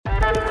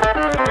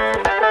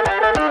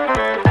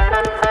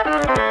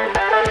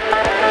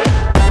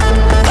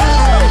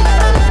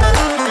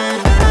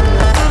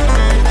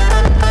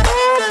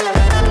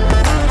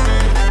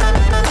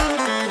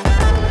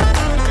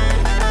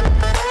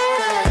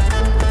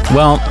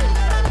Well,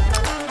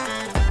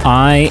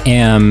 I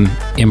am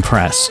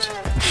impressed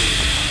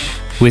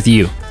with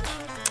you.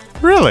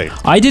 Really?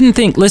 I didn't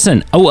think,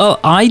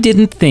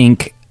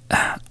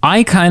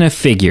 I kind of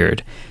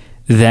figured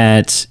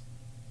that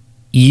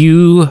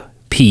you,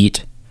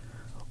 Pete,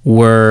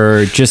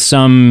 were just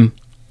some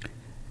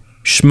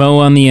schmo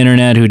on the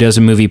internet who does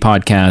a movie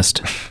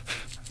podcast.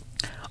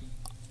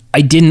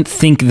 I didn't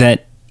think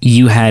that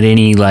you had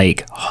any,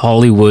 like,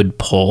 Hollywood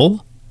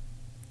pull.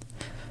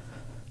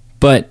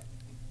 But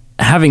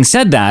having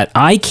said that,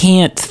 I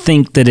can't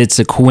think that it's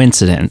a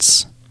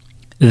coincidence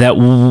that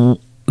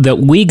that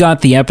we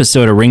got the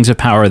episode of Rings of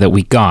Power that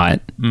we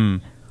got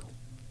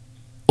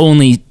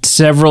only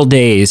several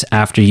days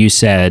after you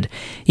said,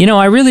 you know,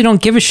 I really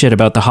don't give a shit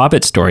about the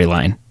Hobbit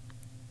storyline.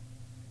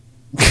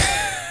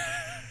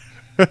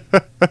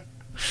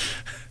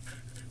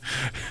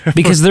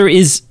 Because there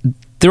is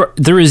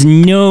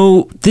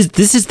no,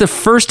 this is the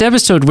first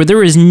episode where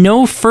there is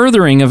no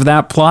furthering of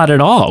that plot at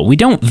all. We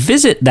don't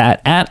visit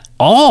that at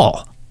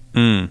all.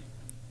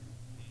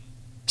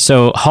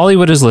 So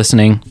Hollywood is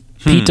listening.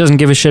 Pete doesn't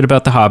give a shit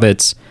about the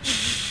Hobbits.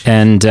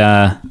 And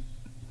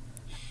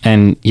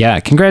yeah,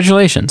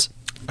 congratulations.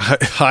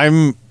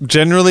 I'm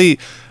generally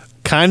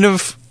kind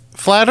of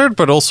flattered,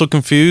 but also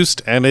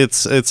confused, and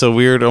it's a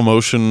weird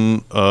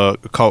emotion,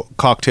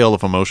 cocktail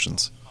of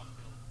emotions.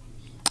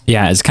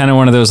 Yeah, it's kind of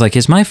one of those, like,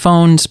 is my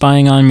phone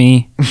spying on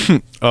me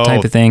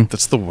type of thing.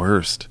 That's the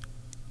worst.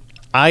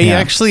 I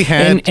actually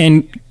had...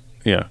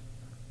 Yeah.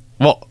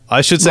 Well,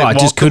 I should say...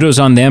 just kudos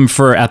on them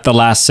for, at the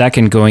last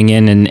second, going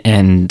in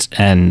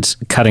and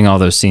cutting all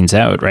those scenes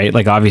out, right?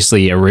 Like,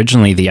 obviously,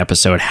 originally the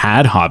episode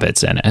had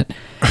hobbits in it.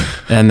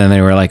 And then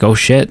they were like, oh,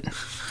 shit.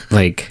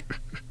 Like,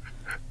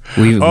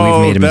 we've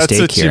made a mistake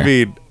here. That's what you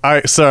mean.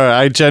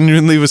 I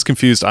genuinely was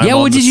confused.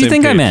 What did you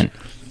think I meant?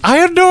 I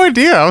had no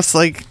idea. I was,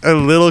 like, a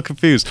little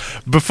confused.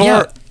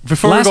 Before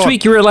last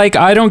week you were like,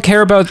 I don't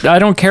care about these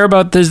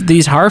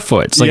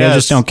Harfoots. Like, I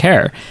just don't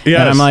care.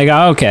 Yes. And I'm like,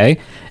 oh, okay.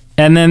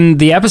 And then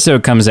the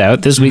episode comes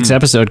out, this week's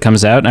episode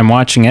comes out, and I'm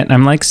watching it, and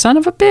I'm like, son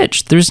of a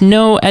bitch,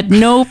 at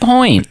no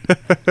point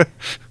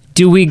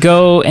do we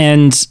go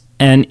and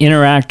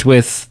interact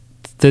with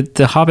the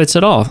hobbits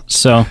at all.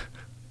 So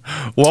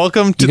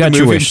welcome to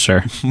your wish,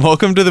 sir.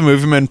 Welcome to the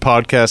Movie Men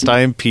podcast.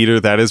 I am Peter,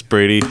 that is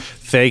Brady.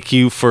 Thank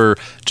you for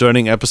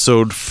joining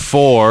episode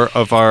 4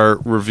 of our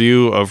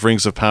review of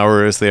Rings of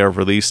Power as they are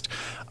released.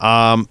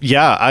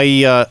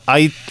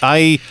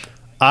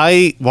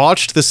 I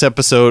watched this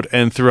episode,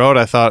 and throughout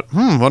I thought,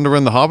 wonder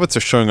when the hobbits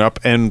are showing up,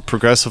 and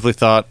progressively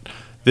thought,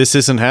 this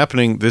isn't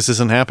happening,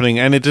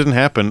 and it didn't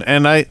happen.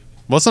 And I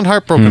wasn't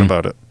heartbroken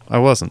about it. I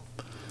wasn't.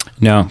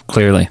 No,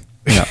 clearly.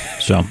 Yeah.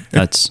 So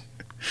that's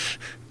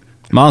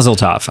Mazel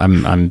Tov.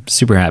 I'm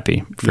super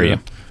happy for you.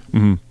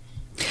 Mm-hmm.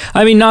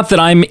 I mean, not that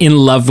I'm in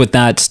love with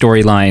that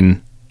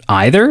storyline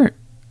either,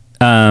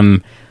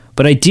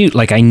 but I do,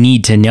 like, I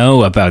need to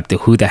know about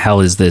who the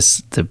hell is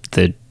this,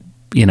 the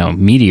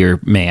meteor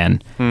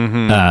man.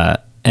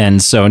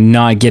 And so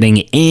not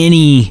getting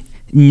any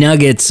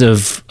nuggets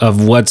of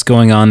what's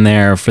going on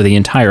there for the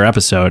entire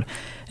episode,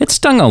 it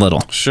stung a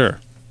little. Sure.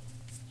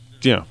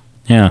 Yeah.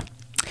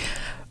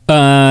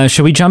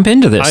 Should we jump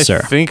into this,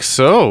 sir? I think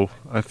so.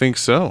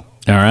 All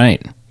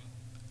right.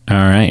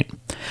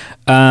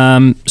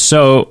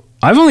 So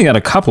I've only got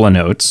a couple of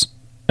notes.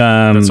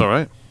 That's all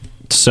right.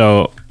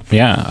 So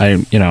yeah,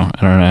 I don't know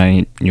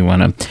how you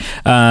want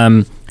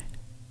to.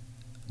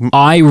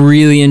 I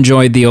really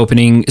enjoyed the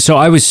opening. So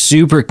I was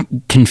super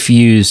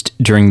confused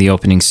during the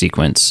opening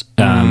sequence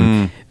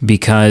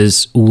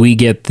because we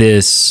get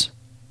this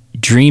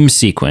dream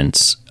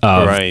sequence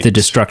of the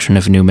destruction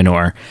of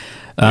Numenor,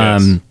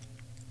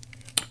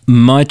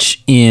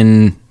 much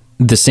in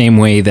the same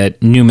way that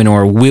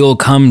Numenor will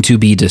come to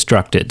be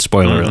destructed.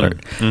 Spoiler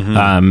alert.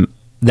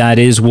 That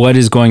is what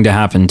is going to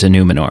happen to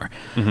Numenor.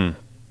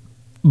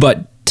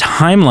 But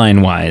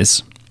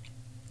timeline-wise,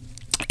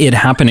 it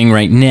happening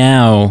right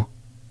now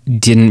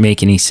didn't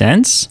make any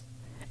sense.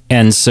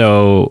 And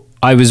so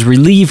I was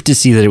relieved to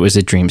see that it was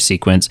a dream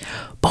sequence.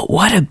 But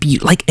what a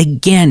like,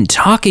 again,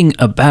 talking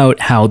about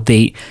how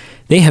they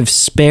have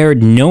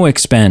spared no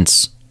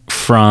expense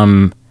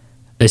from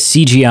a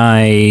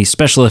CGI,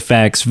 special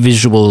effects,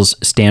 visuals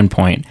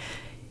standpoint.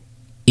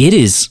 It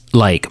is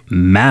like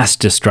mass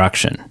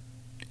destruction.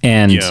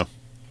 And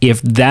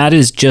if that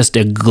is just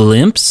a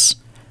glimpse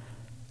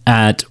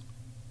at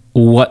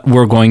what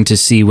we're going to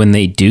see when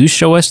they do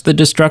show us the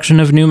destruction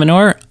of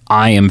Numenor,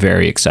 I am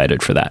very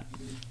excited for that.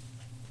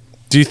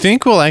 Do you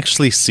think we'll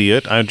actually see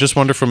it? I just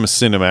wonder from a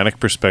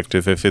cinematic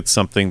perspective if it's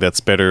something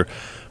that's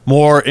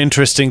more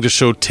interesting to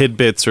show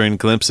tidbits or in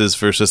glimpses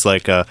versus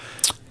like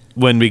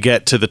when we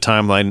get to the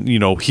timeline,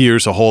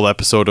 here's a whole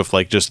episode of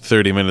like just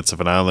 30 minutes of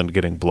an island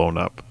getting blown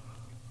up.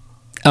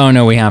 Oh,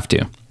 no, we have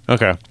to.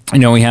 Okay.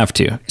 No, we have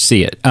to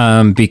see it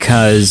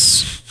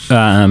because...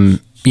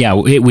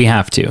 we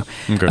have to,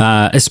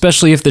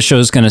 especially if the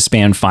show's going to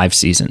span 5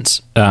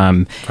 seasons.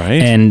 And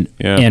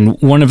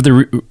one of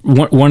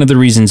the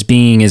reasons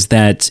being is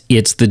that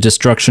it's the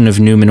destruction of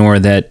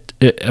Numenor that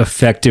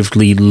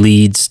effectively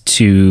leads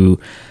to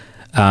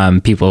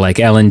people like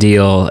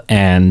Elendil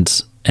and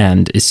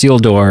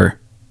Isildur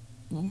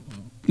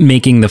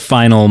making the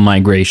final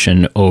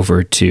migration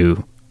over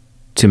to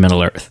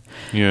Middle Earth.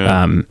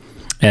 Yeah.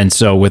 And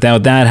so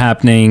without that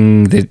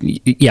happening,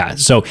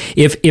 so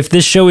if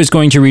this show is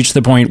going to reach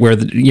the point where,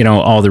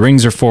 all the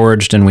rings are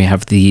forged and we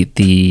have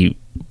the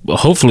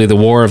hopefully the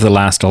War of the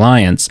Last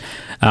Alliance,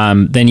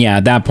 then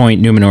at that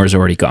point, Numenor is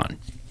already gone.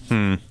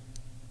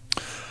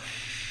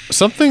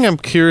 Something I'm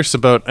curious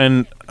about,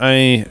 and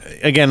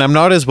I'm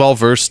not as well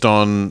versed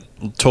on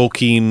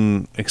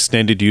Tolkien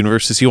extended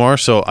universe as you are,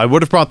 so I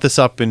would have brought this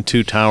up in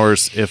Two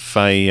Towers if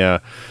I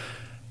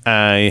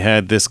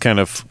had this kind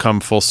of come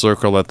full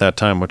circle at that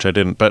time, which I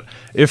didn't. But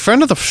a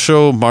friend of the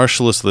show,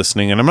 Marshall, is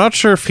listening, and I'm not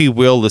sure if he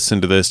will listen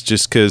to this,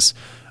 just because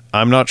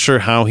I'm not sure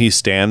how he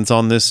stands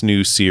on this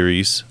new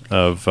series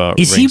of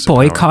Is Rings he of Power.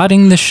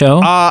 boycotting the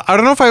show? I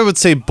don't know if I would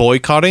say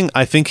boycotting.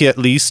 I think at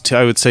least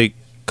I would say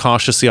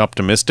cautiously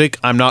optimistic.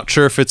 I'm not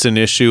sure if it's an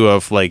issue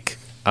of if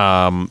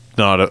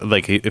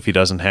he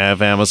doesn't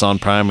have Amazon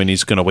Prime and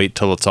he's going to wait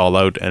till it's all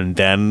out and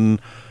then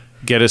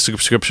get a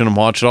subscription and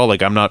watch it all.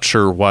 I'm not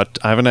sure what.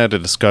 I haven't had a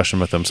discussion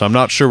with him, so I'm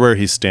not sure where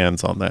he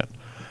stands on that.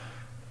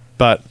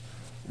 But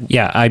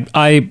yeah,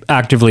 I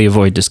actively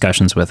avoid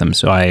discussions with him,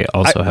 so I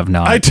also have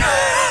not. I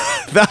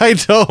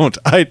don't.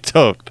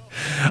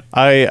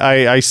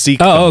 I seek.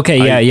 Oh,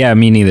 okay. Yeah.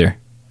 Me neither.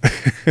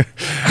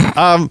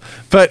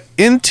 But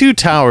in Two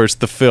Towers,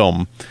 the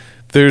film,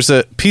 there's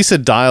a piece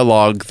of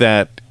dialogue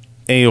that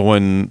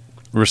Éowyn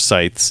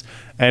recites,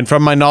 and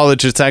from my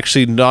knowledge, it's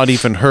actually not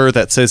even her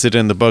that says it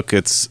in the book.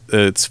 It's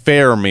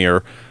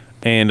Faramir,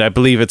 and I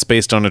believe it's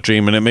based on a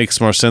dream, and it makes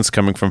more sense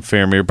coming from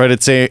Faramir. But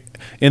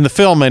in the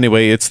film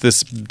anyway, it's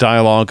this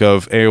dialogue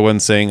of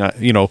Éowyn saying,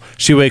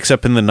 she wakes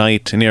up in the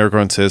night, and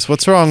Aragorn says,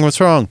 "What's wrong?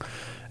 What's wrong?"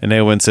 And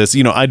Éowyn says,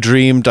 I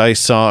dreamed I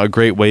saw a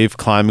great wave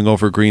climbing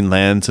over green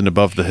lands and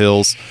above the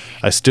hills.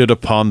 I stood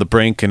upon the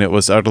brink, and it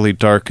was utterly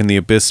dark in the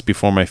abyss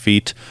before my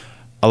feet.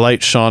 A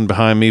light shone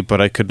behind me,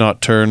 but I could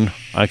not turn.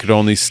 I could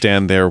only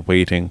stand there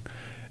waiting.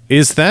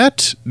 Is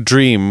that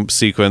dream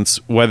sequence,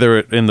 whether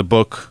in the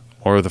book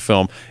or the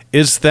film,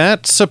 is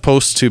that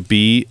supposed to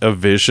be a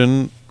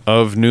vision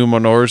of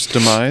Numenor's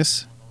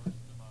demise?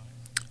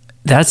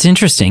 That's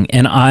interesting,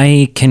 and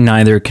I can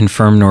neither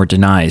confirm nor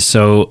deny.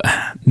 So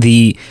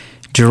the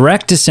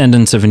direct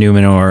descendants of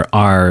Numenor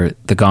are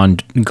the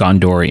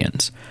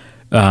Gondorians.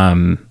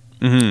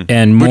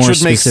 And more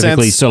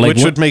specifically,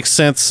 which would make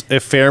sense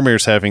if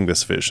Faramir's having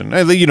this vision,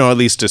 at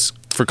least just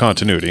for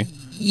continuity.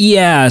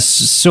 Yeah.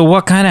 So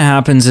what kind of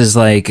happens is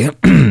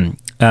Numenor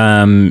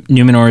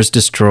is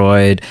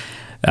destroyed.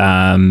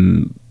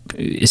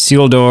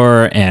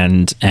 Isildur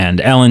and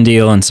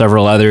Elendil and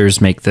several others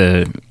make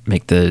the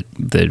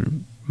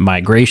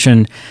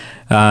migration.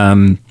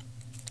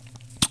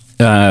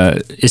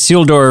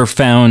 Isildur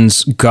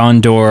founds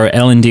Gondor.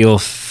 Elendil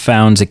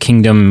founds a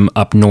kingdom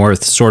up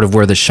north, sort of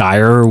where the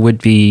Shire would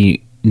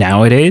be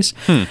nowadays,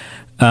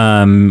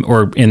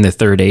 or in the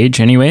Third Age,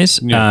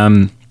 anyways.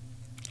 Yeah.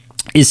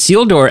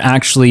 Isildur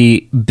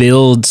actually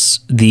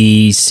builds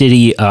the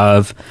city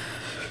of.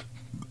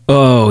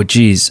 Oh,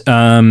 geez.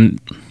 The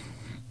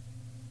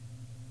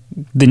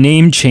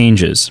name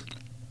changes.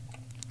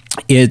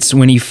 It's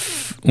when he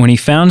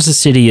founds the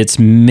city. It's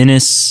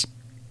Minas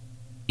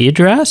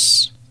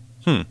Idris.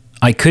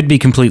 I could be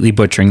completely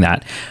butchering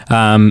that.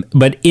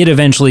 But it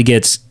eventually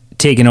gets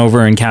taken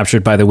over and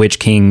captured by the Witch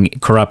King,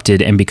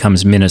 corrupted, and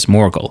becomes Minas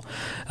Morgul.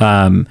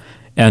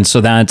 And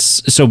so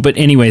but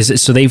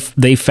anyways, so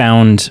they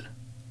found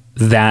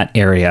that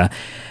area.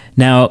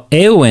 Now,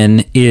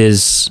 Éowyn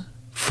is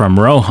from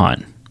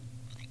Rohan.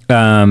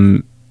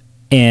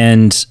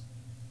 And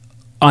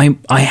I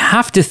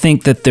have to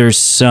think that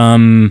there's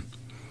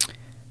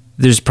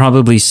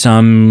probably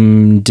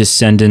some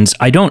descendants.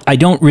 I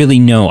don't really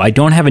know. I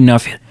don't have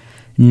enough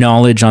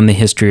knowledge on the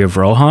history of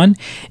Rohan,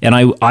 and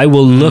I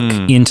will look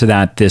into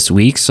that this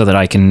week so that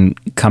I can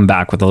come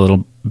back with a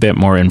little bit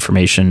more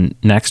information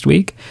next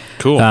week.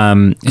 Cool.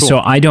 So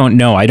I don't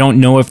know. I don't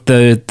know if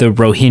the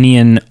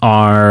Rohinian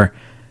are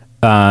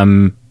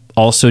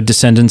also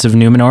descendants of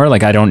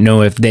Numenor. I don't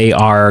know if they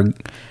are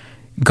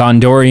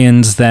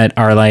Gondorians that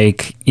are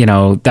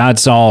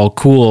that's all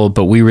cool,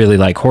 but we really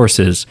like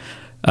horses.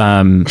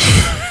 I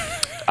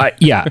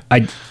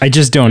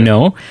just don't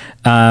know.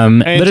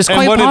 But it's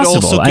quite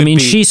possible. I mean,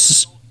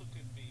 she's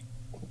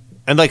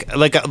and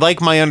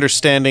like my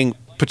understanding,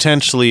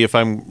 potentially, if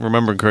I'm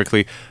remembering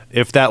correctly,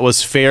 if that was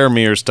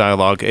Faramir's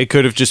dialogue, it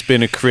could have just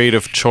been a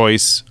creative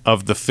choice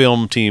of the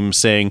film team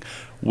saying,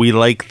 "We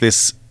like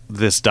this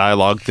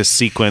dialogue, this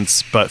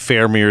sequence, but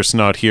Faramir's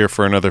not here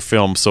for another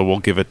film, so we'll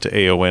give it to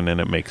Éowyn," and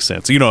it makes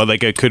sense.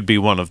 It could be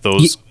one of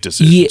those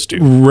decisions too.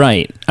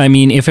 Right. I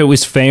mean, if it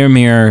was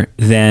Faramir,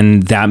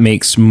 then that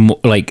makes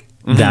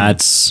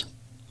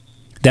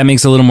that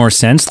makes a little more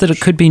sense that it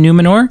could be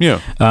Numenor.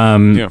 Yeah.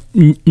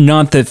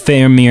 Not that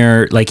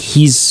Faramir,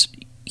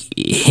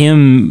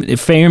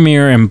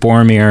 Faramir and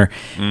Boromir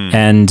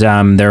and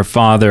their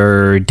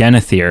father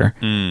Denethor,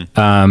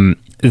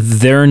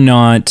 they're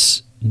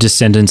not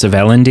descendants of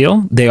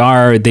Elendil.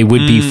 They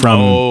would be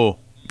from.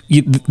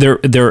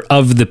 They're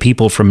of the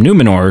people from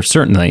Numenor,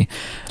 certainly.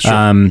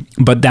 Sure.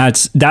 But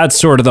that's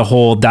sort of the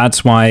whole.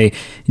 That's why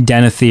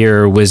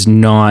Denethor was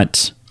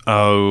not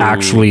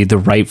actually the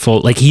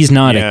rightful. Like, he's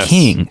not a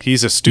king.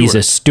 He's a steward. He's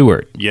a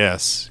steward.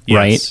 Yes.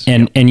 Right.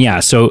 And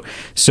yeah. So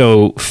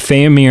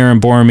Faramir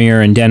and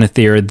Boromir and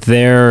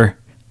Denethor,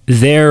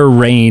 their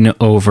reign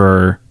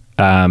over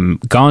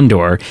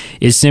Gondor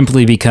is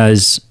simply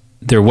because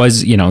there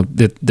was,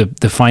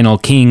 the final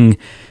king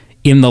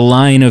in the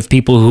line of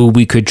people who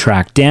we could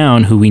track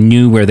down, who we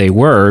knew where they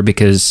were,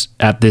 because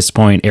at this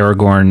point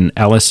Aragorn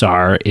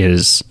Elisar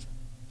is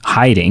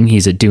hiding.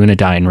 He's a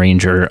Dunedain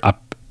ranger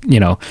up,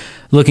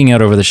 looking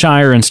out over the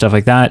Shire and stuff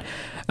like that.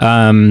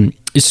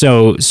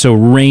 So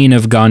reign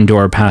of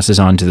Gondor passes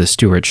on to the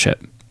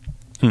stewardship.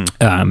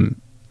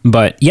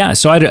 But yeah,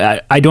 so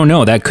I don't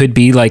know. That could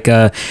be like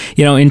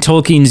in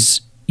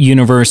Tolkien's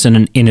universe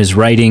and in his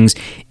writings,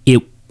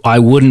 I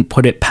wouldn't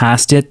put it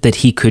past it that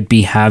he could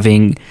be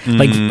having,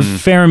 like,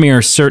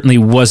 Faramir certainly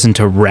wasn't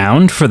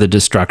around for the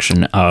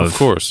destruction of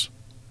course,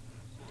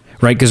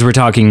 right? Because we're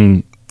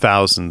talking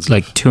thousands,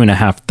 like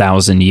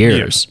 2,500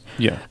 years.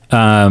 Yeah.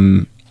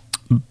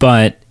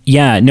 But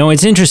yeah, no,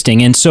 it's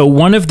interesting. And so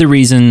one of the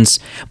reasons,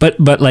 but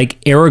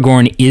like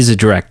Aragorn is a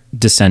direct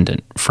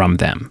descendant from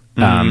them.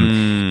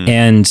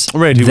 And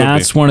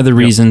that's one of the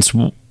reasons.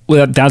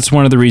 Well, that's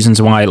one of the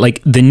reasons why,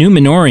 like, the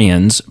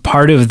Númenóreans,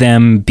 part of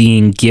them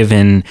being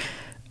given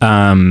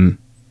the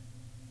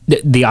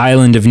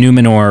island of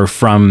Númenor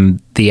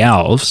from the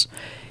elves,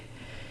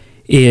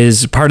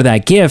 is part of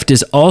that gift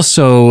is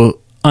also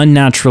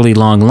unnaturally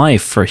long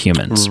life for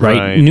humans,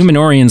 right?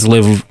 Númenóreans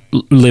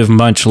live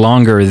much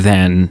longer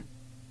than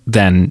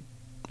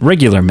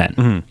regular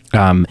men.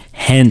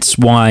 Hence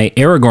why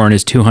Aragorn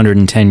is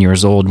 210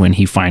 years old when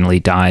he finally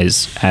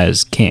dies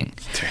as king.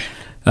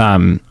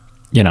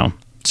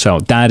 So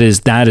that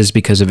is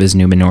because of his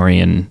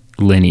Númenórean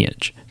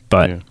lineage.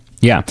 But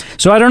yeah.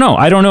 So I don't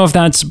know if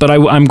that's, but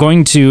I'm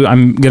going to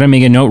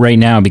make a note right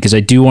now because I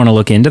do want to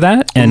look into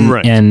that,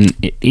 and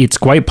it's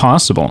quite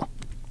possible.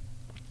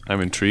 I'm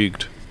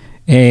intrigued.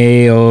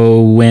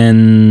 Eowyn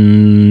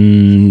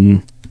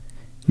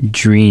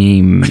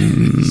Dream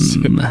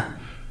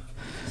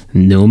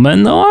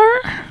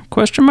Númenor?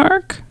 Question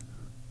mark?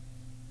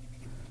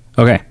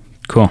 Okay,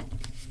 cool.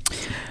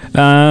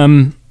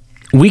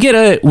 We get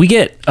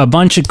a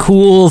bunch of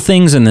cool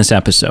things in this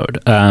episode.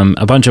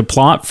 A bunch of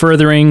plot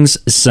furtherings,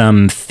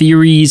 some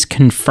theories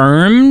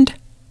confirmed,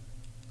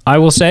 I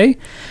will say.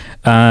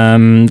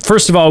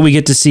 First of all, we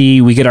get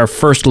our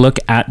first look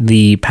at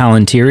the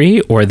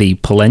Palantiri, or the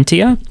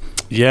Palentia.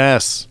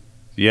 Yes.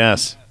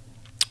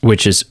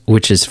 Which is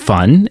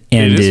fun,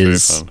 and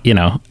is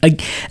fun.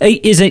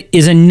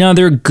 Is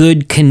another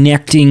good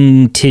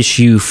connecting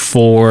tissue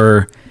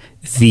for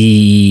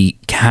the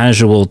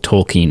casual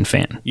Tolkien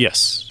fan.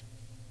 Yes.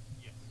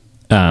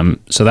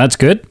 So that's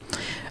good.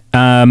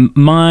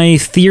 My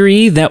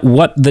theory that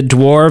what the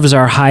dwarves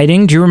are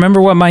hiding. Do you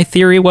remember what my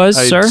theory was,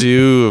 sir? I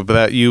do,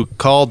 but you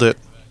called it.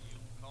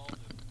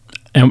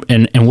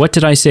 And what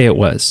did I say it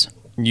was?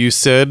 You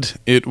said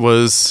it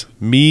was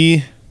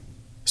Mithril.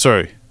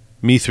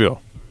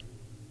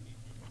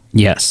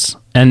 Yes.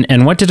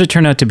 And what did it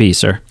turn out to be,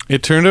 sir?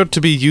 It turned out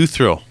to be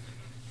Euthril.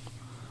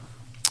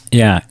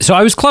 Yeah. So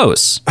I was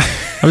close.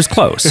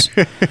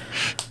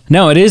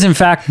 No, it is in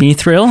fact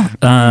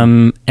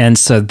Mithril. And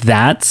so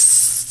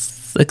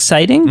that's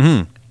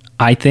exciting,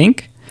 I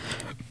think.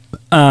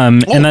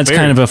 And that's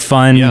kind of a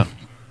fun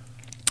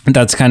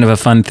that's kind of a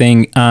fun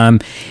thing.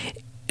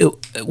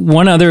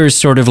 One other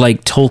sort of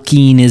like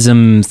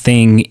Tolkienism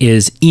thing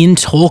is in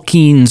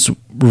Tolkien's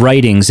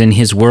writings, in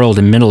his world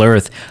in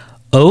Middle-earth,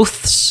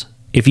 oaths,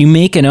 if you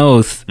make an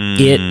oath,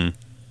 it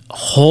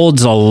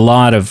holds a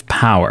lot of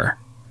power.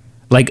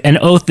 Like, an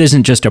oath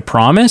isn't just a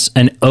promise.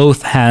 An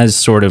oath has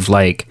sort of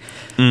like,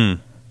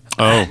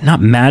 not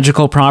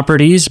magical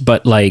properties,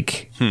 but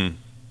like, an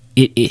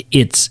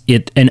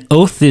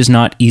oath is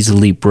not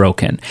easily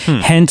broken.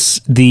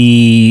 Hence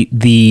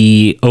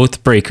the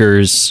oath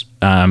breakers,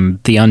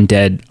 the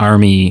undead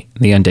army,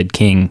 the undead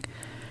king.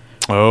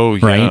 Oh,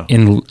 yeah. Right?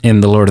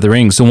 In the Lord of the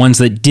Rings, the ones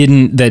that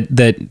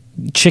that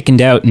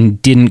chickened out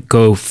and didn't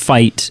go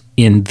fight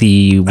in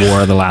the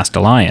War of the Last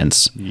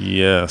Alliance.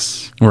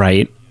 Yes.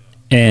 Right?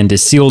 And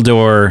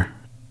Isildur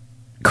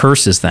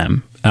curses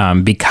them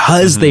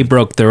because they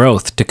broke their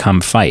oath to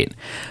come fight.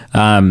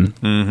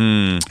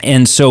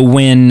 And so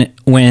when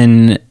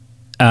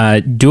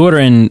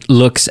Durin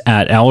looks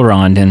at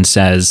Elrond and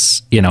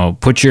says,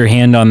 put your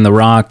hand on the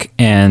rock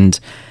and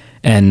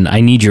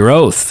I need your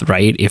oath,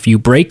 right? If you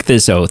break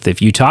this oath,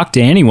 if you talk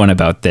to anyone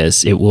about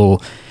this, it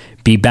will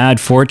be bad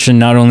fortune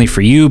not only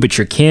for you but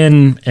your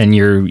kin and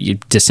your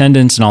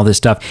descendants and all this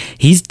stuff.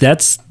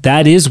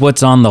 That is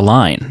what's on the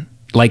line.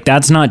 Like,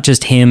 that's not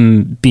just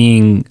him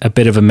being a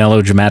bit of a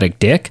melodramatic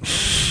dick.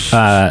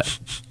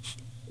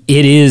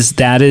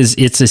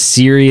 It's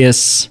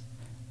serious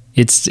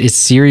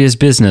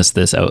business,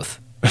 this oath.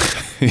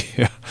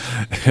 Yeah,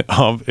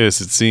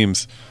 as it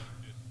seems.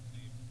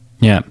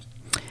 Yeah.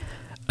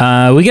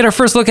 We get our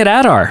first look at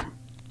Adar.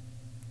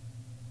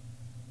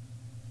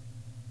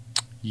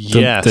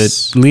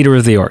 Yes, the leader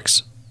of the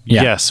orcs.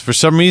 Yeah. Yes, for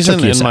some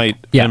reason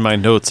in my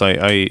notes I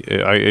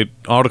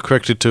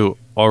autocorrected to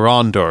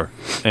Orondor,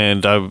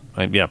 and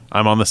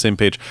I'm on the same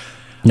page.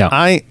 No,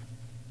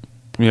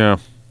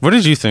 What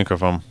did you think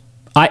of him?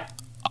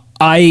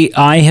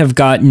 I have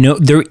got no.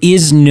 There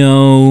is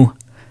no.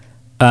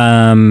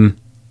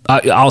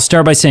 I'll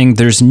start by saying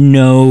there's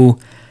no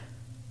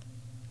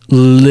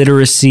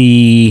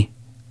literacy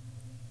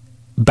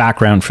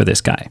background for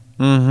this guy.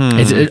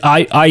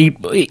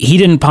 Mm-hmm. He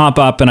didn't pop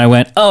up and I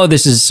went, oh,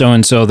 this is so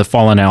and so, the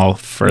fallen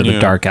elf or the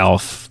dark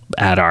elf,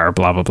 Adar,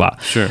 blah blah blah.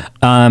 Sure.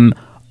 I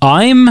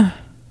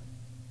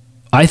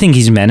think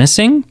he's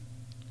menacing.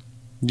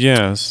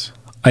 Yes.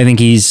 I think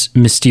he's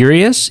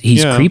mysterious.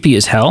 He's creepy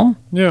as hell.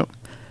 Yeah.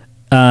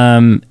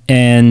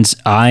 And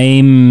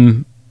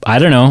I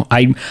don't know.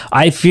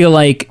 I feel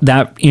like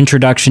that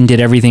introduction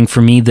did everything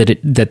for me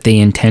that they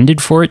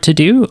intended for it to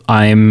do.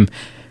 I'm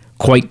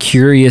quite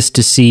curious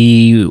to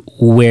see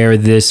where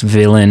this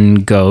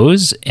villain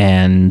goes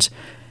and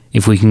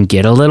if we can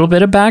get a little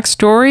bit of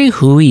backstory,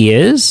 who he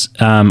is.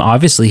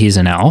 Obviously he's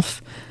an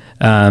elf.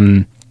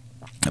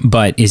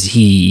 But is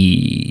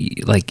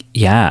he like,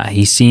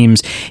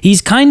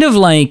 he's kind of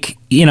like,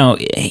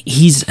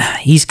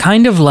 he's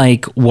kind of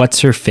like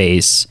what's her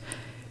face,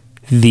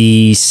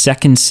 the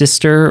second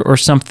sister or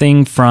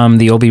something from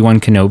the Obi-Wan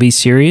Kenobi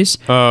series.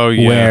 Oh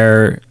yeah.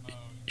 Where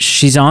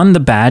she's on the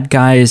bad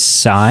guy's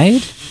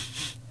side,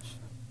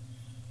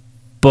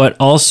 but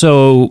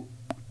also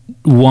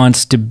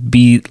wants to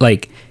be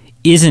like,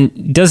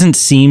 doesn't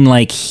seem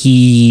like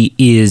he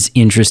is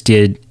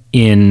interested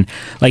in,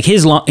 like,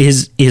 his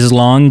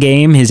long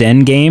game, his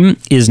end game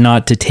is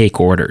not to take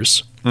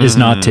orders, is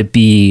not to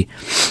be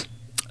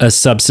a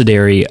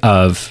subsidiary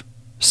of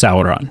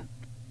Sauron.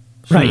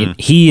 Right.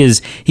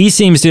 He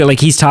seems to,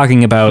 like, he's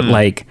talking about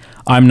like,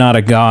 I'm not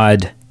a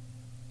god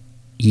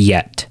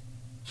yet.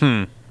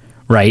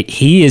 Right.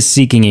 He is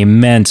seeking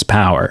immense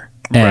power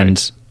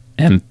and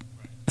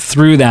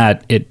through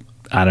that,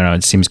 I don't know,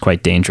 it seems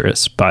quite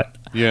dangerous, but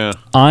yeah,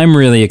 I'm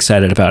really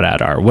excited about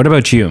Adar. What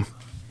about you?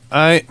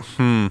 I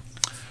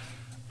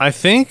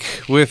think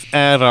with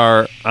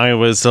Adar, I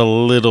was a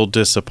little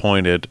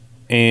disappointed.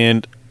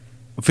 And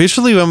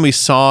visually, when we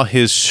saw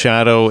his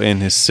shadow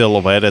and his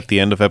silhouette at the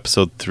end of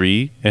episode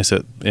 3, as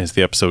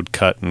the episode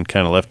cut and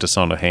kind of left us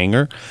on a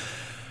hanger,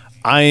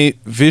 I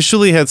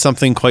visually had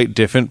something quite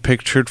different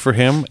pictured for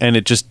him. And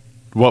it just,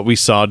 what we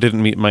saw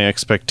didn't meet my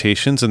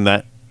expectations, and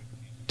that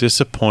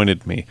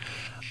disappointed me.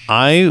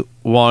 I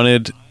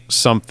wanted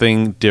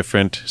something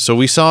different. So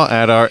we saw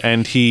Adar,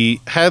 and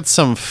he had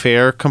some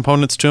fair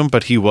components to him,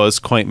 but he was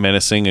quite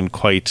menacing and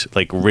quite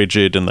like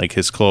rigid, and like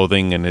his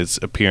clothing and his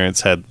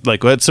appearance had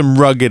some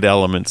rugged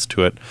elements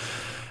to it.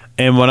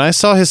 And when I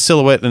saw his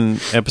silhouette in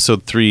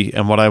episode 3,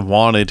 and what I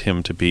wanted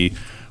him to be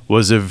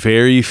was a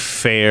very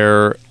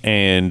fair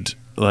and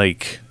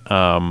like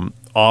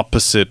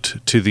opposite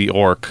to the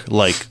orc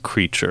like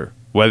creature,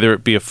 whether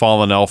it be a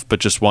fallen elf, but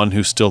just one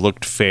who still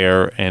looked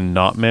fair and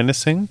not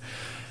menacing.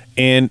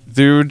 And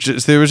there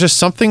was just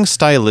something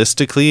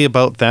stylistically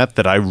about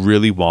that I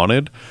really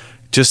wanted.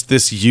 Just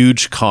this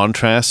huge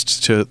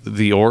contrast to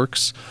the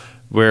orcs,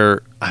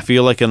 where I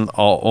feel like in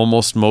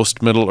almost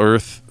most Middle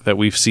Earth that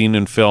we've seen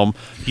in film,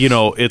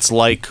 it's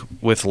like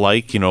with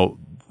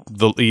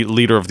the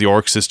leader of the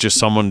orcs is just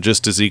someone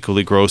just as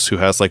equally gross who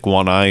has like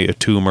one eye, a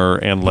tumor,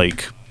 and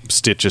like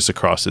stitches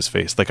across his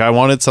face. Like, I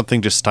wanted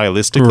something just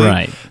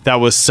stylistically that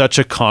was such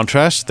a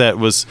contrast, that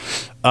was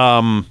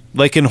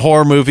like in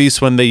horror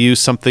movies when they use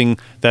something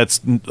that's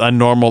a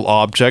normal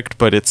object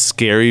but it's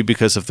scary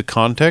because of the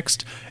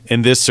context.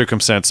 In this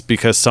circumstance,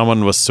 because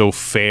someone was so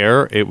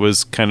fair, it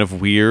was kind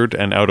of weird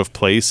and out of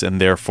place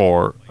and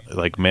therefore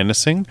like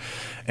menacing.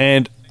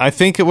 And I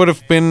think it would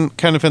have been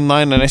kind of in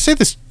line, and I say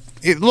this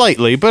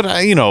lightly, but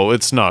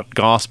it's not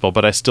gospel,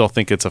 but I still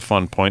think it's a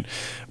fun point.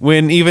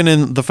 When even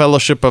in the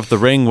Fellowship of the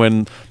Ring,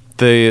 when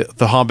the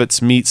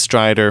hobbits meet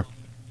Strider,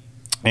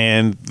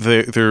 and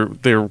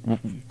they're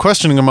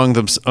questioning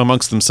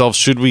amongst themselves,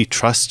 should we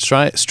trust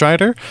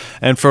Strider?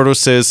 And Frodo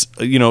says,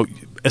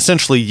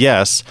 essentially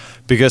yes,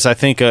 because I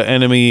think an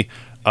enemy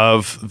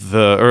of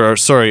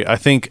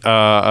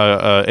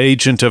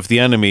agent of the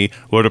enemy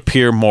would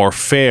appear more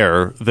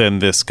fair than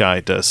this guy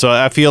does. So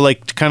I feel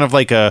like kind of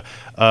like a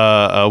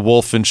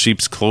wolf in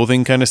sheep's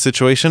clothing kind of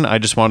situation. I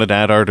just wanted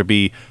Adar to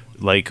be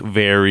like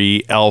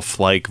very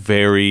elf-like,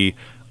 very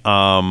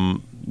opposite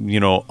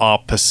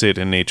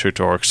in nature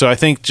to orcs. So I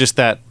think just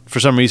that,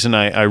 for some reason,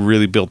 I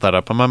really built that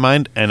up in my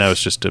mind, and I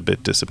was just a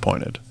bit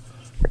disappointed.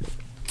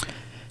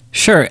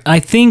 Sure. I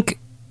think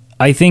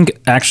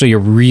actually a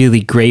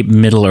really great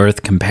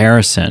Middle-earth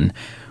comparison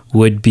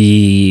would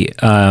be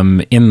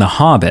in The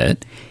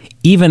Hobbit,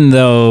 even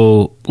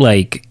though,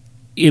 like,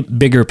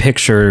 bigger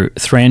picture,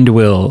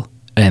 Thranduil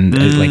and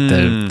like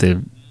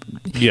the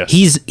yes,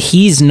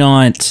 he's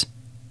not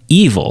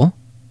evil.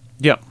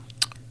 Yeah.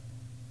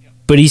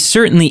 but he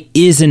certainly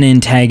is an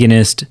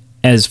antagonist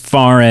as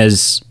far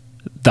as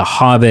the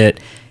Hobbit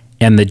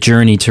and the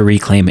journey to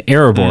reclaim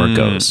Erebor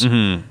goes.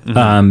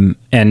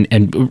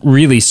 And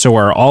really so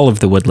are all of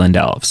the woodland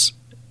elves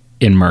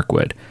in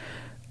Mirkwood.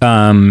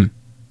 But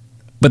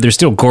they're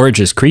still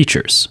gorgeous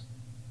creatures.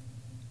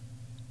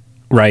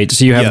 Right?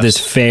 So you have this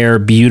fair,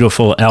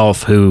 beautiful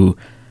elf who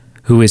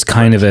is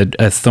kind of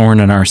a thorn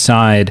in our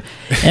side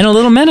and a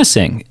little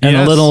menacing and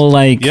a little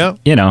So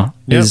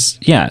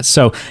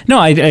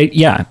no,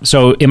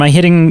 So am I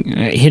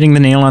hitting the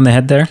nail on the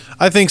head there?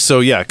 I think so.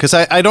 Yeah. Cause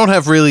I don't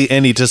have really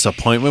any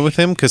disappointment with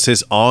him cause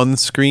his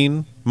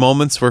on-screen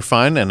moments were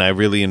fine and I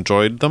really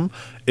enjoyed them.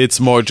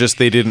 It's more just,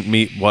 they didn't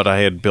meet what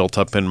I had built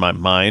up in my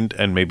mind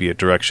and maybe a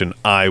direction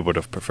I would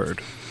have preferred.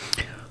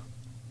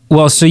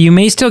 Well, so you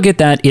may still get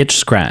that itch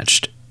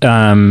scratched.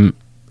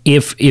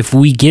 If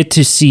we get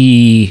to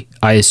see,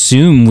 I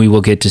assume we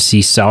will get to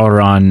see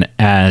Sauron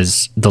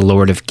as the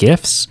Lord of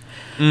Gifts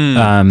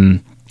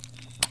when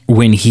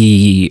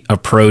he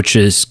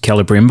approaches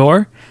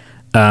Celebrimbor.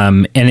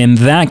 And in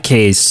that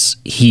case,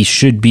 he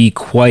should be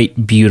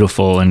quite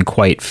beautiful and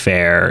quite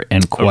fair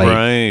and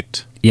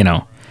quite,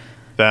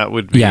 That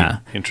would be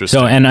interesting.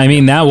 So, and I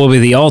mean, that will be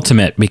the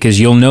ultimate because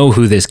you'll know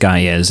who this guy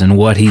is and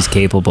what he's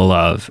capable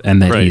of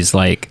and that he's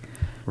like,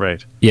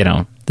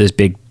 this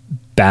big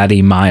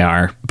baddie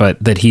Maiar,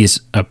 but that he's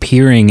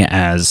appearing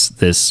as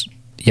this,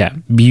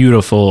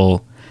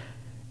 beautiful,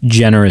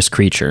 generous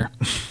creature.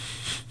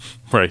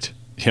 Right.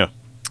 Yeah.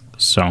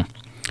 So,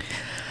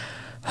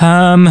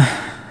 I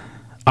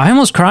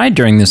almost cried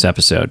during this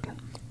episode.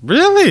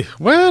 Really?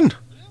 When?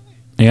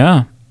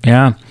 Yeah.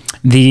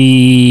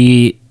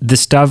 The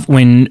stuff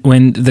when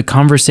the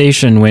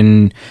conversation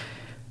when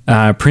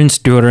Prince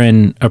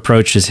Durin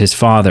approaches his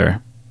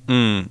father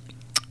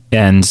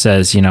and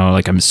says,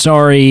 I'm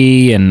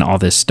sorry and all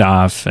this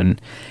stuff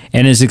and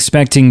is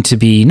expecting to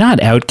be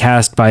not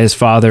outcast by his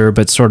father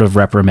but sort of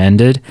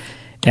reprimanded.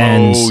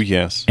 And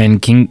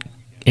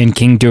and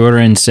King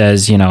Durin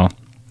says,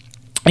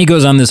 he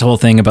goes on this whole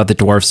thing about the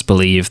dwarfs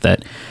believe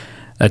that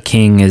a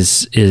king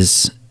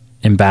is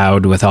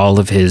endowed with all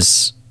of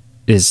his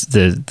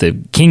the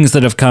kings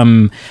that have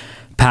come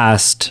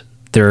past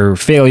their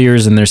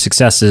failures and their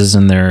successes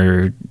and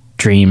their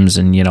dreams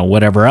and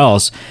whatever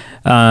else.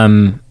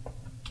 And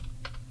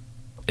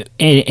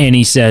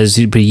he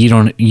says, but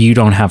you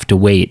don't have to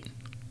wait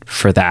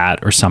for that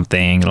or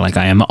something. Like,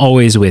 I am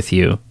always with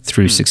you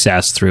through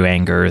success, through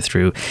anger,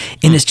 and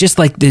it's just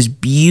like this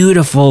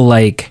beautiful,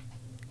 like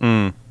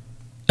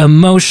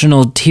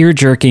emotional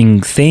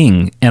tear-jerking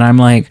thing. And I'm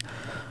like,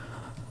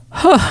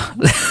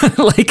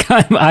 like,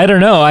 I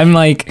don't know. I'm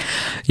like,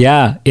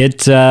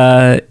 it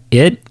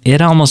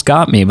almost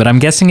got me, but I'm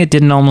guessing it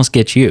didn't almost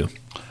get you.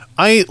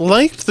 I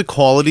liked the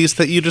qualities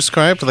that you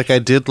described. Like, I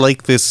did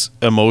like this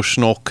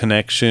emotional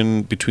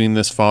connection between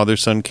this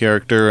father-son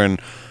character and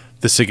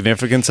the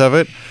significance of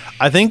it.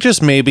 I think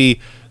just maybe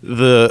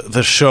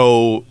the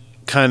show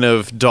kind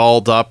of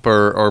dolled up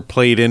or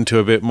played into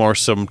a bit more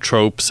some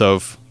tropes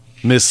of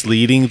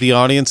misleading the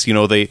audience.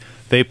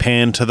 They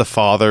pan to the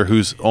father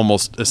who's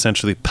almost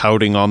essentially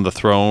pouting on the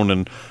throne,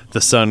 and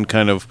the son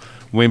kind of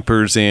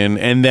whimpers in,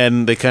 and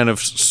then they kind of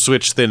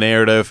switch the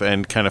narrative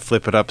and kind of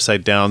flip it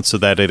upside down so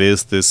that it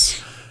is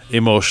this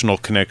emotional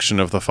connection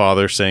of the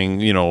father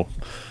saying,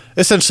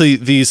 essentially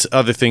these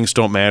other things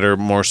don't matter,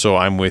 more so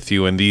I'm with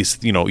you, and these,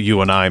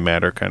 you and I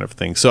matter kind of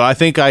thing. So I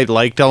think I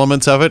liked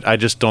elements of it. I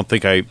just don't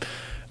think I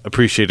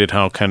appreciated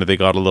how kind of they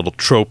got a little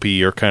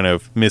tropey or kind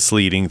of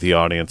misleading the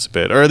audience a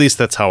bit, or at least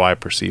that's how I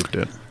perceived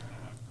it.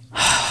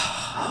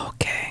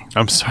 Okay.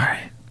 I'm sorry.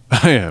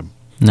 I am.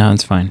 No,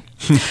 it's fine.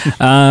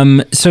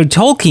 So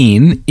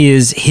Tolkien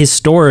is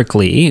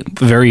historically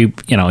very,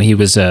 he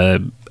was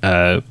a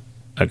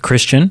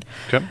Christian.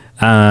 Okay.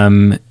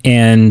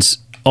 And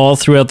all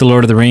throughout the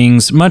Lord of the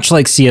Rings, much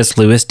like C.S.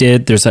 Lewis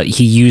did,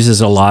 he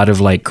uses a lot of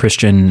like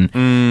Christian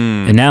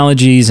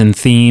analogies and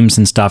themes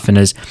and stuff in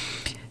his.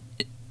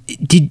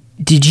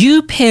 Did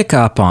you pick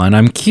up on,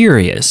 I'm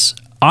curious,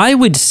 I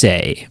would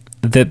say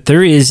that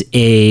there is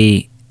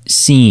a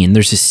scene,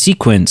 there's a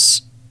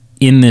sequence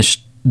in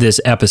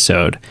this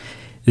episode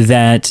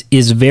that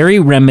is very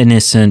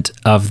reminiscent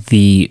of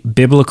the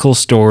biblical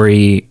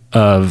story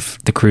of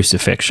the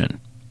crucifixion.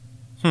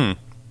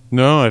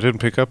 No, I didn't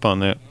pick up on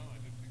that.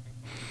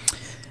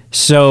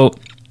 So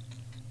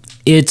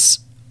it's,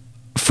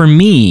 for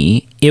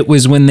me, it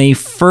was when they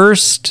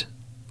first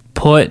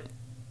put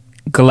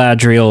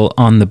Galadriel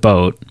on the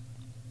boat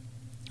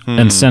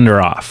and send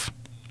her off.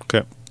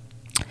 Okay.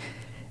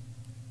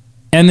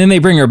 And then they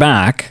bring her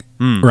back,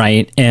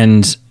 right?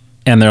 And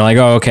they're like,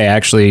 oh, okay,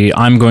 actually,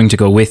 I'm going to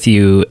go with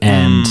you,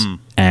 and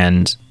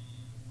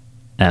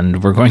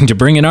we're going to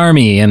bring an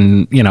army,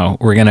 and,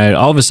 we're going to,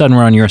 all of a sudden,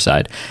 we're on your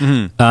side.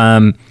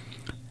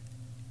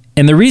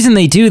 And the reason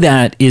they do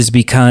that is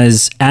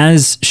because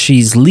as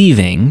she's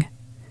leaving,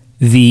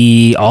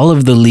 all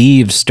of the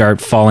leaves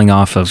start falling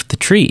off of the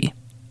tree,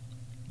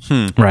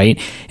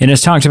 right? And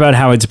it's talked about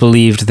how it's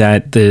believed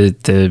that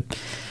the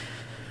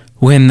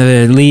when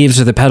the leaves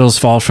or the petals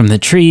fall from the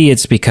tree,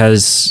 it's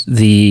because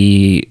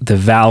the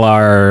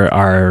Valar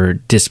are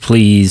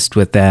displeased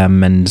with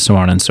them and so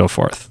on and so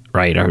forth,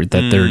 right? Or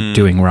that they're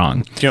doing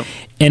wrong. Yep.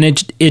 And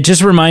it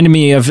just reminded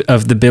me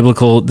of the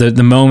biblical,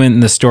 the moment in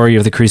the story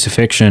of the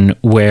crucifixion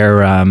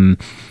where,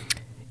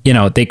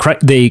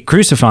 they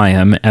crucify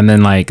him and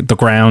then like the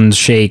ground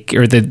shake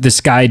or the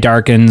sky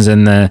darkens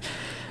and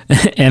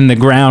the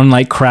ground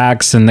like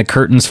cracks and the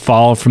curtains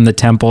fall from the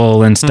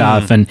temple and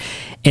stuff. And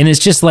it's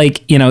just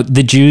like,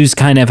 the Jews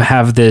kind of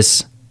have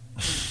this,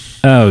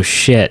 oh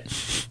shit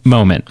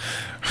moment.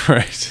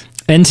 Right.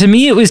 And to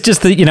me, it was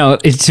just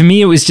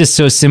it was just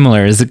so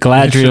similar as the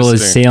Galadriel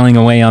is sailing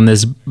away on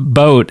this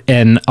boat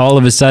and all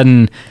of a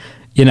sudden,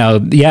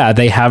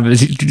 they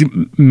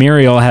have,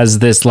 Muriel has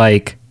this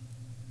like,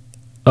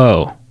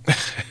 oh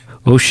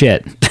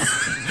shit.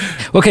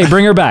 Okay,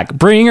 bring her back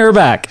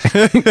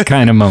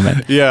kind of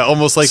moment. Yeah,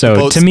 almost like so the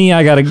boat's, to me,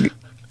 I gotta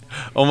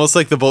almost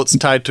like the boat's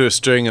tied to a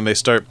string and they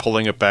start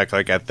pulling it back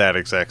like at that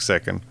exact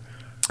second.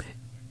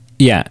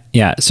 Yeah.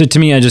 So to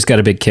me, I just got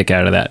a big kick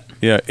out of that.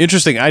 Yeah,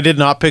 interesting. I did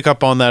not pick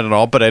up on that at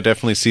all, but I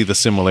definitely see the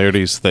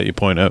similarities that you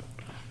point out.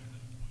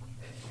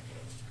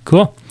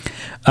 Cool.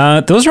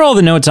 Those are all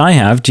the notes I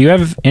have. Do you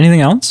have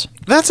anything else?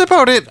 That's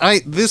about it.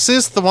 This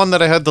is the one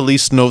that I had the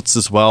least notes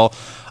as well.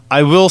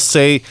 I will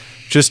say,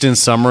 just in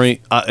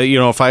summary,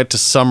 if I had to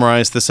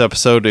summarize this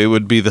episode, it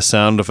would be the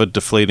sound of a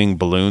deflating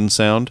balloon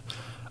sound.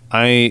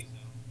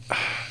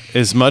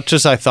 As much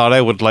as I thought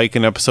I would like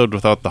an episode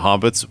without the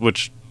hobbits,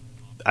 which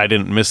I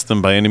didn't miss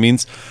them by any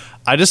means,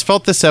 I just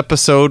felt this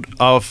episode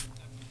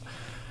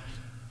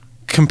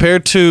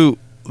compared to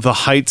the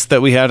heights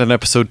that we had in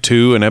episode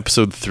 2 and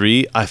episode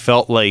 3, I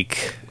felt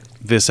like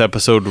this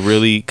episode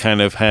really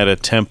kind of had a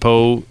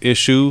tempo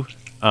issue.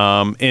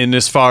 And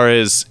as far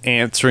as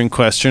answering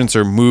questions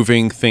or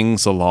moving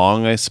things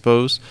along, I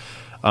suppose.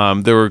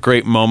 There were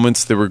great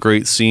moments, there were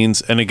great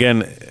scenes, and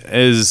again,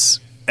 as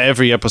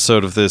every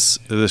episode of this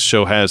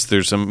show has,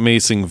 there's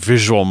amazing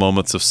visual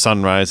moments of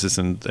sunrises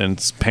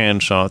and pan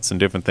shots and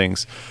different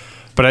things.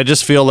 But I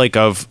just feel like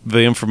of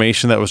the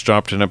information that was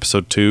dropped in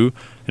episode 2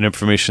 and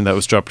information that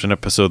was dropped in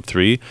episode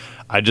 3,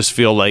 I just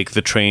feel like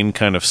the train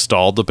kind of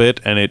stalled a bit,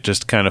 and it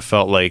just kind of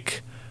felt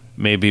like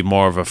maybe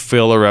more of a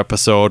filler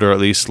episode, or at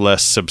least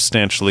less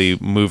substantially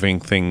moving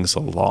things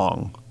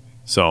along.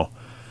 So,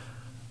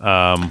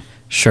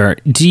 sure.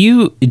 Do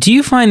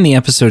you find the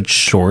episode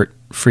short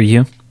for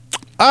you?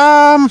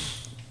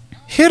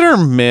 Hit or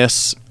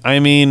miss. I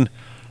mean,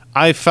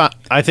 I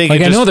think I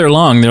know they're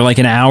long. They're like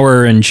an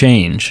hour and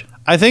change.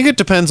 I think it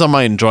depends on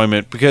my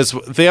enjoyment, because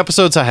the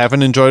episodes I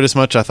haven't enjoyed as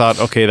much, I thought,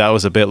 okay, that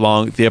was a bit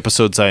long. The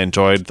episodes I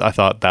enjoyed, I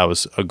thought that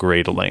was a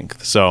great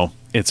length. So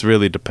it's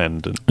really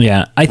dependent.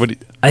 Yeah.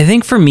 I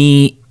think for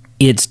me,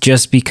 it's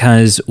just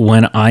because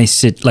when I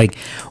sit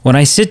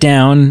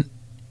down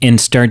and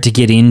start to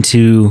get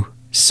into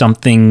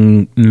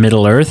something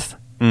Middle Earth,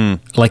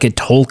 like a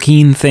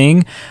Tolkien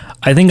thing,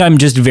 I think I'm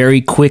just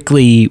very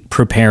quickly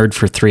prepared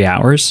for 3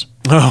 hours.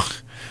 Oh,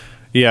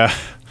 yeah,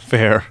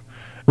 fair.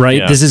 Right?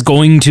 Yeah. This is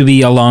going to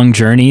be a long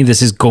journey.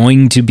 This is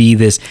going to be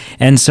this.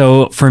 And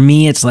so for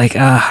me, it's like,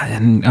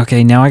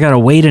 okay, now I got to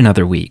wait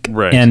another week.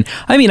 Right. And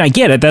I mean, I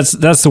get it. That's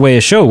the way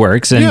a show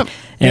works. And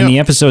the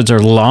episodes are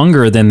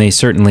longer than they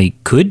certainly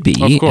could be,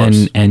 of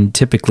course, and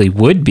typically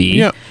would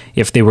be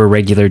if they were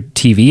regular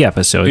TV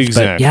episodes.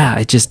 Exactly. But yeah,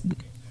 it just,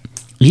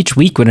 each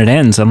week when it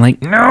ends, I'm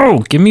like,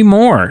 no, give me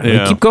more.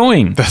 Like, keep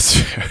going. That's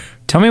fair.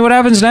 Tell me what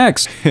happens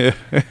next.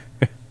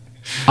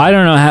 I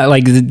don't know how,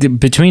 like,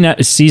 between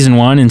season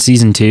 1 and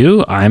season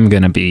 2, I'm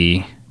going to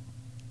be...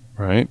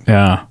 Right.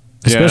 Yeah.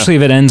 Especially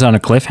if it ends on a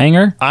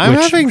cliffhanger,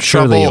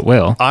 surely it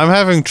will. I'm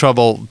having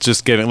trouble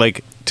just getting,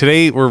 like,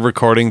 today we're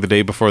recording the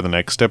day before the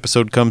next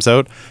episode comes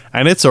out,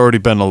 and it's already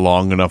been a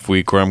long enough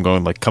week where I'm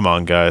going, like, come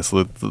on, guys,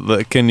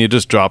 can you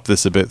just drop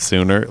this a bit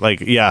sooner? Like,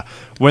 yeah,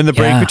 when the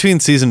break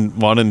between season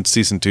 1 and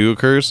season 2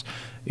 occurs,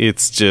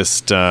 it's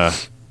just,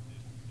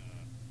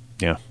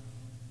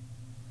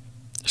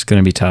 It's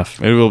going to be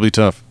tough. It will be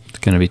tough. It's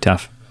going to be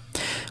tough.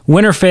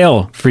 Win or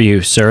fail for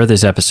you, sir,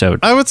 this episode?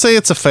 I would say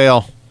it's a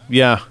fail.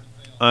 Yeah.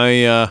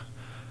 I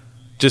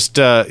just,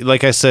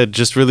 like I said,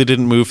 just really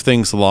didn't move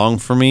things along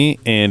for me,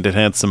 and it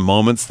had some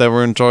moments that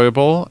were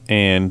enjoyable,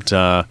 and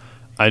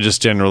I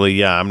just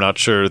generally, I'm not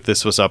sure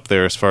this was up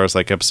there as far as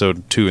like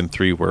episode 2 and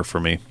 3 were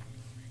for me.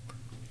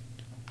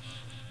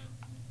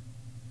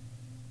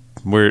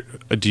 Where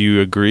do you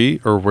agree,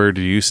 or where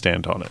do you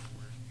stand on it?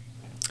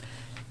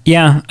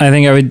 Yeah, I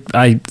think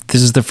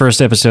this is the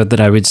first episode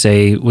that I would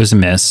say was a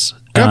miss.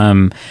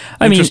 Yep.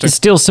 I mean,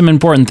 still some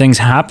important things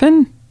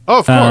happen. Oh,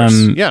 of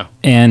course. Yeah.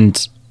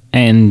 And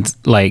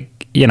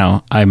like,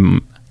 I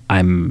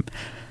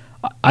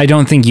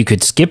don't think you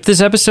could skip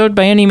this episode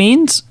by any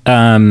means.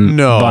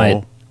 No.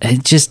 But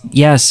it just,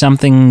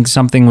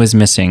 something was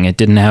missing. It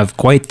didn't have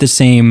quite the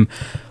same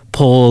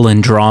pull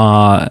and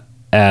draw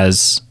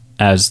as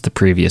the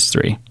previous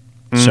 3.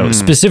 So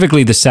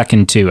specifically the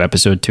second 2,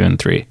 episode 2 and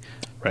 3.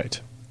 Right.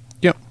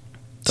 Yep.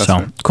 That's so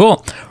right.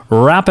 Cool.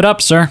 Wrap it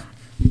up, sir.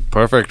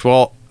 Perfect.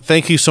 Well,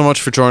 thank you so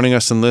much for joining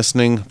us and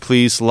listening.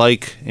 Please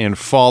like and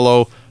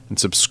follow and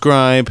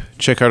subscribe.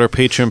 Check out our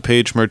Patreon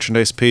page,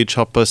 merchandise page.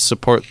 Help us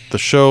support the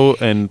show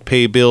and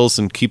pay bills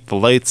and keep the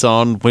lights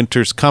on.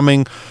 Winter's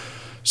coming,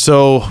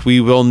 so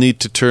we will need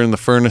to turn the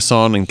furnace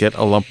on and get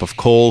a lump of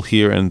coal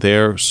here and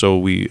there. So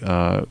we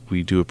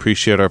do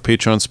appreciate our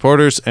Patreon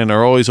supporters and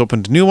are always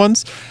open to new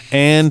ones.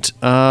 And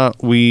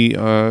we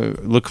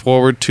look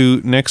forward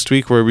to next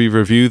week, where we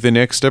review the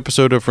next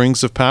episode of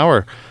Rings of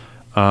Power.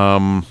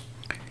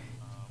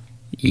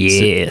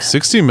 Yeah.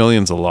 60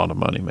 million's a lot of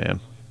money,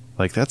 man.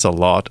 Like, that's a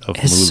lot of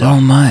It's moolah.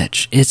 so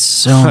much. It's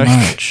so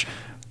much.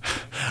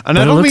 And But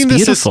I it don't looks mean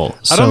this beautiful,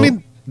 is I don't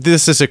mean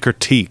this is a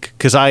critique,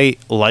 because I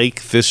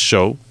like this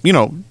show, you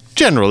know,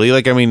 generally.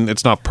 Like, I mean,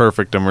 it's not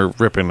perfect and we're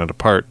ripping it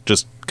apart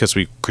just because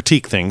we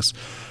critique things,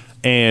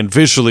 and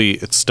visually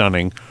it's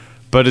stunning,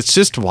 but it's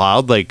just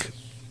wild. Like,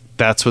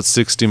 that's what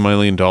 $60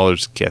 million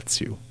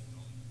gets you.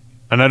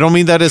 And I don't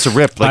mean that as a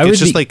rip. Like, it's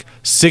just like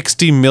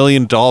 $60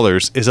 million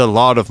is a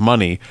lot of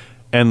money,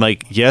 and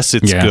like, yes,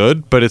 it's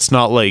good, but it's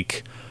not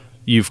like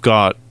you've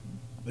got,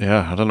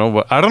 I don't know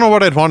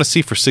what I'd want to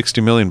see for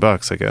 $60 million,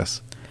 I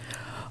guess.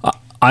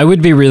 I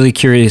would be really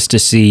curious to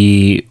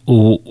see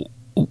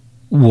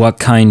what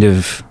kind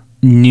of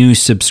new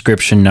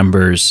subscription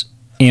numbers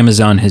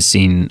Amazon has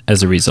seen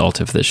as a result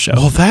of this show.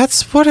 Well,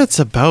 that's what it's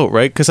about,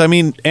 right? Because, I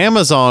mean,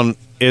 Amazon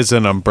as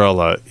an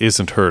umbrella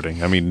isn't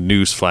hurting. I mean,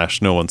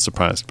 newsflash, no one's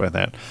surprised by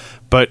that.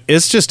 But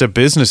it's just a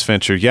business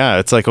venture. Yeah,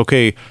 it's like,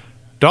 okay,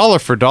 dollar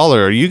for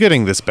dollar, are you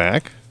getting this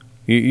back?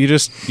 You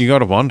got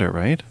to wonder,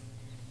 right?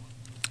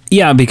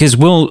 Yeah, because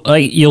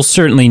you'll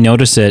certainly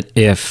notice it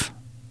if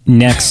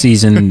next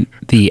season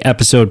the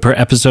episode per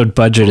episode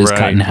budget is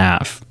cut in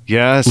half.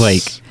 Yes.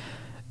 Like,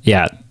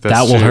 yeah,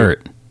 that will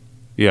hurt.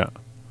 Yeah.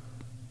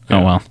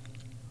 Oh, well.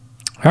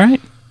 All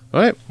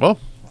right. Well,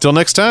 till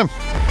next time.